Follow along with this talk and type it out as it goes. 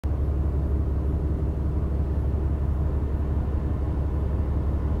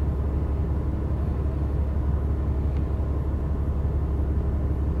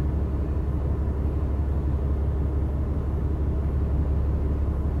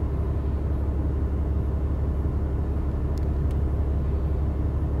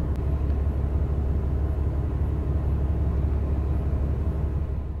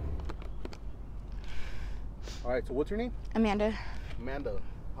All right, so what's your name? Amanda. Amanda.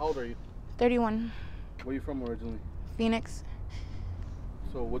 How old are you? 31. Where are you from originally? Phoenix.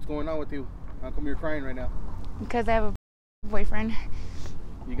 So what's going on with you? How come you're crying right now? Because I have a boyfriend.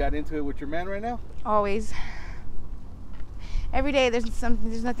 You got into it with your man right now? Always. Every day there's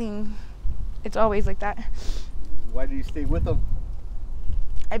nothing. It's always like that. Why did you stay with him?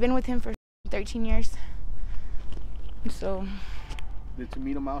 I've been with him for 13 years. So. Did you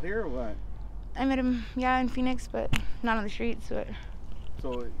meet him out here or what? I met him, yeah, in Phoenix, but not on the streets. But.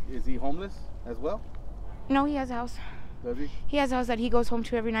 So is he homeless as well? No, he has a house. Does he? He has a house that he goes home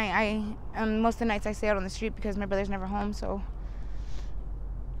to every night. Most of the nights I stay out on the street because my brother's never home, so.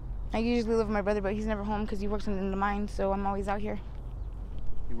 I usually live with my brother, but he's never home because he works in the mines, so I'm always out here.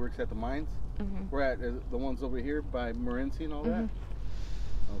 He works at the mines? Mm-hmm. We're at the ones over here by Morenci and all that?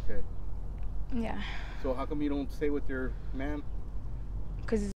 Mm-hmm. Okay. Yeah. So how come you don't stay with your man?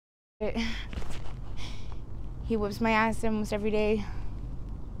 Because he whips my ass almost every day.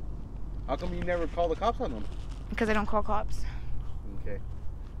 How come you never call the cops on him? Because I don't call cops. Okay.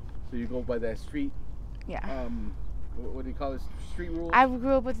 So you go by that street? Yeah. What do you call it? Street rules? I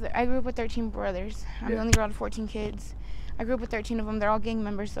grew up with 13 brothers. I'm the only girl out of 14 kids. I grew up with 13 of them. They're all gang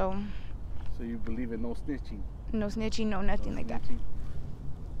members, so. So you believe in no snitching? No snitching, no nothing like that.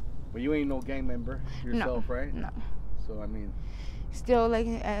 But you ain't no gang member yourself, no, right? No. So I mean. Still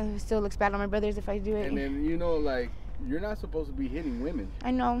still looks bad on my brothers if I do it. And then you're not supposed to be hitting women.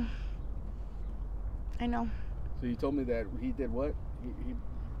 I know. So you told me that he did what? He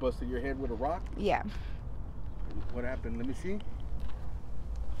busted your head with a rock? Yeah. What happened? Let me see.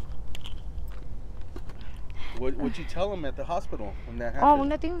 What'd you tell him at the hospital when that happened? Oh,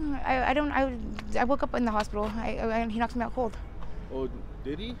 nothing. I woke up in the hospital. He knocked me out cold. Oh,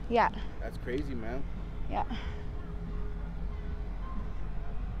 did he? Yeah. That's crazy, man. Yeah.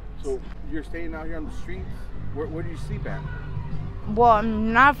 So you're staying out here on the streets? Where do you sleep at? Well,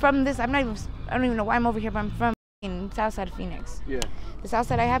 I'm not from this. I don't even know why I'm over here, but I'm from in south side of Phoenix. Yeah. The south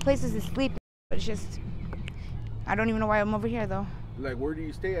side, I have places to sleep, but it's just, I don't even know why I'm over here though. Like, where do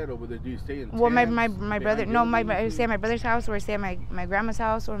you stay at over there? Do you stay in Well, tents, my brother, no, I stay at my brother's house, or I stay at my grandma's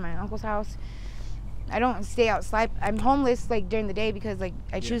house, or my uncle's house. I don't stay outside. I'm homeless like during the day because like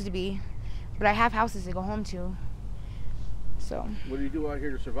I choose to be, but I have houses to go home to. So. What do you do out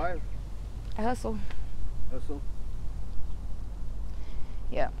here to survive? I hustle. Hustle?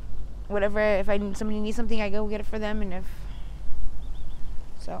 Yeah. Whatever. If somebody needs something, I go get it for them, and if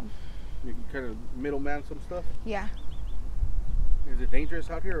so. You can kind of middleman some stuff? Yeah. Is it dangerous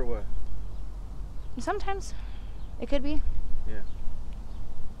out here or what? Sometimes. It could be. Yeah.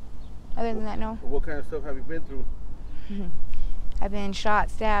 Other than that, no. What kind of stuff have you been through? I've been shot,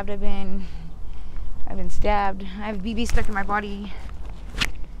 stabbed, I've been stabbed. I have BB stuck in my body.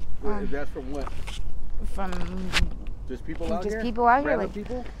 That's from what? From just people out here? Just people out here. Random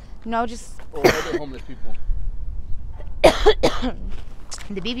people? No, just. Or other homeless people?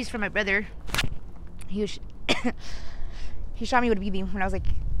 The BB's from my brother. He shot me with a BB when I was like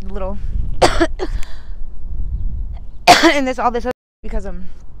little. And there's all this other because I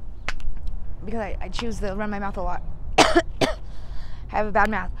choose to run my mouth a lot. I have a bad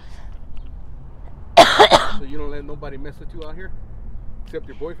mouth. So you don't let nobody mess with you out here? Except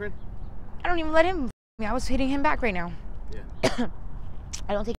your boyfriend? I don't even let him me. I was hitting him back right now. Yeah.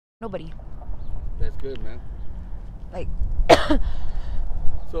 I don't take nobody. That's good, man. Like.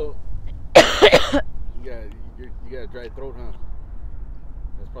 So, you got a dry throat, huh?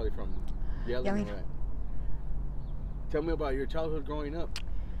 That's probably from yelling. Right? Tell me about your childhood growing up.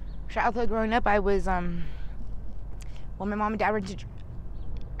 Childhood growing up, I was well, my mom and dad were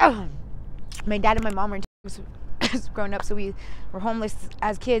my dad and my mom were growing up, so we were homeless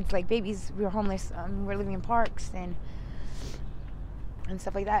as kids, like babies. We were homeless. We were living in parks and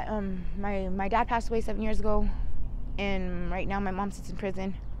stuff like that. My dad passed away 7 years ago, and right now my mom sits in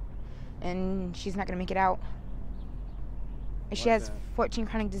prison, and she's not gonna make it out. She has 14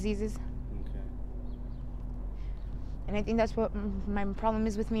 chronic diseases. Okay. And I think that's what my problem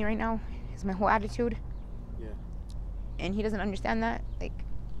is with me right now, is my whole attitude. Yeah. And he doesn't understand that. Like.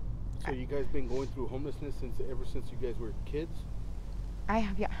 So you guys been going through homelessness ever since you guys were kids? I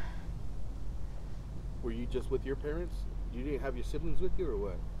have, yeah. Were you just with your parents? You didn't have your siblings with you or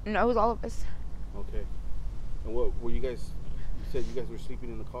what? No, it was all of us. Okay. And what were you guys? You said you guys were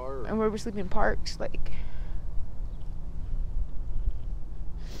sleeping in the car? Or? And we were sleeping in parks, like.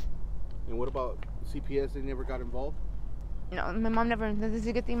 And what about CPS? They never got involved? No, my mom never. This is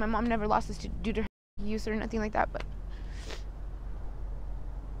a good thing. My mom never lost us due to her use or nothing like that. But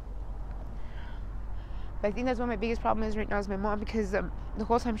But I think that's what my biggest problem is right now is my mom, because the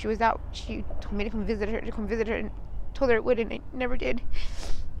whole time she was out, she told me to come visit her, and told her it would, and I never did.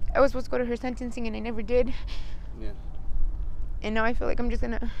 I was supposed to go to her sentencing, and I never did. Yeah. And now I feel like I'm just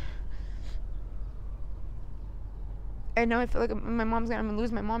gonna. And now I feel like I'm gonna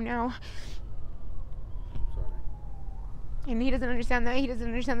lose my mom now. Sorry. And he doesn't understand that. He doesn't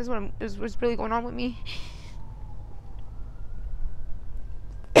understand what's really going on with me.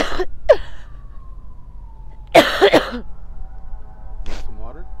 Want some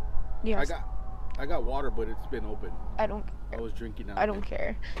water? Yes. I got water, but it's been open. I don't. I was drinking out. I don't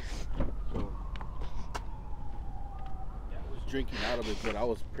care. So, yeah, I was drinking out of it, but I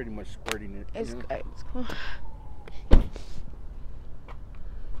was pretty much squirting it. It's cool. I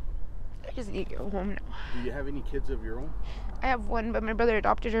just need to go home now. Do you have any kids of your own? I have one, but my brother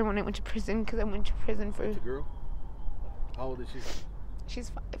adopted her when I went to prison, because I went to prison for. It's a girl. How old is she? She's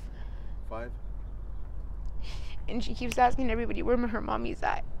 5. 5. And she keeps asking everybody where her mommy's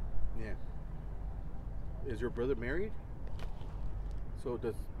at. Yeah. Is your brother married? So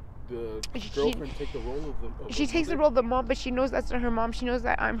does the girlfriend take the role of the? She takes the role of the mom, but she knows that's not her mom. She knows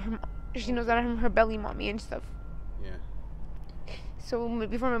that I'm her. She knows that I'm her belly mommy and stuff. Yeah. So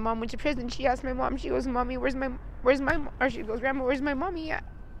before my mom went to prison, she asked my mom. She goes, "Mommy, where's my?" Or she goes, "Grandma, where's my mommy at?"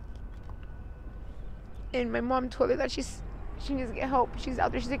 And my mom told her that she needs to get help. She's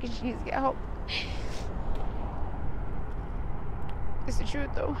out there sick and she needs to get help. It's the truth,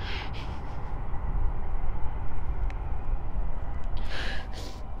 though.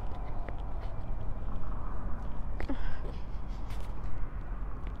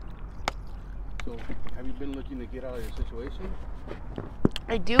 So, have you been looking to get out of your situation?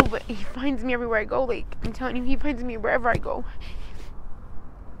 I do, but he finds me everywhere I go. Like, I'm telling you, he finds me wherever I go.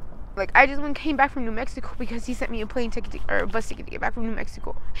 Like, I just came back from New Mexico because he sent me a plane ticket or a bus ticket to get back from New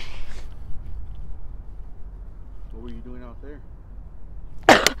Mexico. What were you doing out there?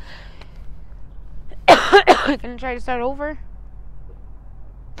 Gonna try to start over.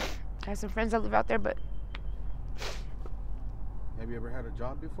 I have some friends that live out there, but. Have you ever had a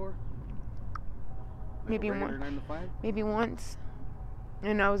job before? Like Maybe a regular one. 9 to 5? Maybe once.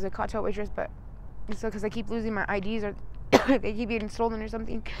 And I was a cocktail waitress, but it's because I keep losing my IDs or they keep getting stolen or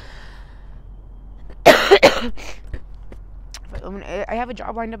something. But, I have a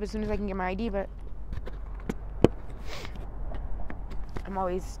job lined up as soon as I can get my ID, but I'm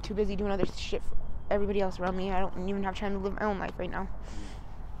always too busy doing other shit for everybody else around me. I don't even have time to live my own life right now.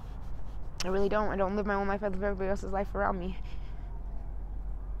 I really don't. I don't live my own life. I live everybody else's life around me.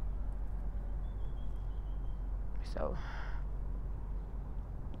 So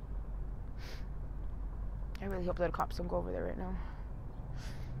I really hope that the cops don't go over there right now.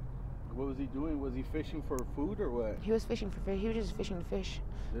 What was he doing? Was he fishing for food or what? He was fishing for fish. He was just fishing to fish.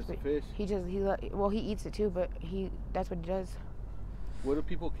 Just to fish? He eats it too, but that's what he does. What do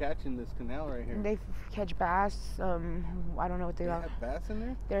people catch in this canal right here? They catch bass. I don't know what they are. Have bass in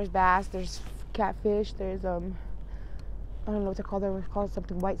there? There's bass. There's catfish. There's I don't know what to call them. It's called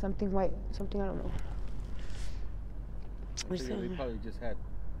something white. I don't know. They probably just had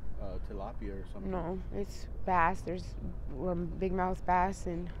tilapia or something. No, it's bass. There's big mouth bass,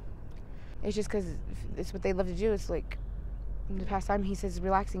 and it's just because it's what they love to do. It's like the past time he says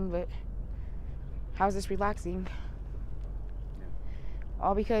relaxing, but how is this relaxing? Yeah.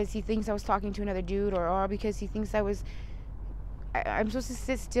 All because he thinks I was talking to another dude, or all because he thinks I'm supposed to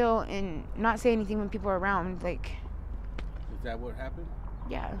sit still and not say anything when people are around. Like, is that what happened?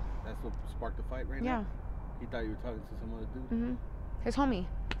 Yeah. That's what sparked the fight right now? Yeah. He thought you were talking to some other dude? Mm-hmm. His homie.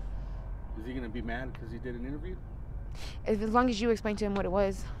 Is he going to be mad because he did an interview? As long as you explain to him what it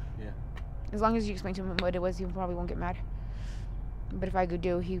was. Yeah. As long as you explain to him what it was, he probably won't get mad. But if I could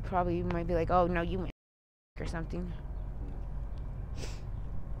do, he probably might be like, "Oh no, you went or something."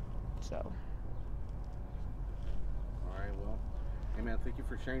 So. All right. Well, hey man, thank you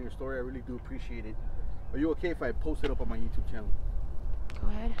for sharing your story. I really do appreciate it. Are you okay if I post it up on my YouTube channel? Go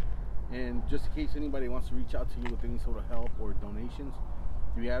ahead. And just in case anybody wants to reach out to you with any sort of help or donations,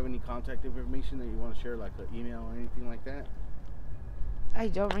 do you have any contact information that you want to share, like an email or anything like that? I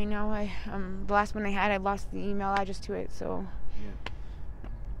don't right now. The last one I had, I lost the email address to it. So. Yeah.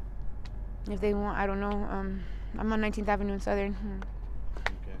 If they want, I don't know. I'm on 19th Avenue in Southern.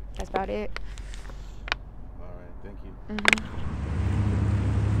 Okay. That's about it. All right. Thank you. Mm-hmm.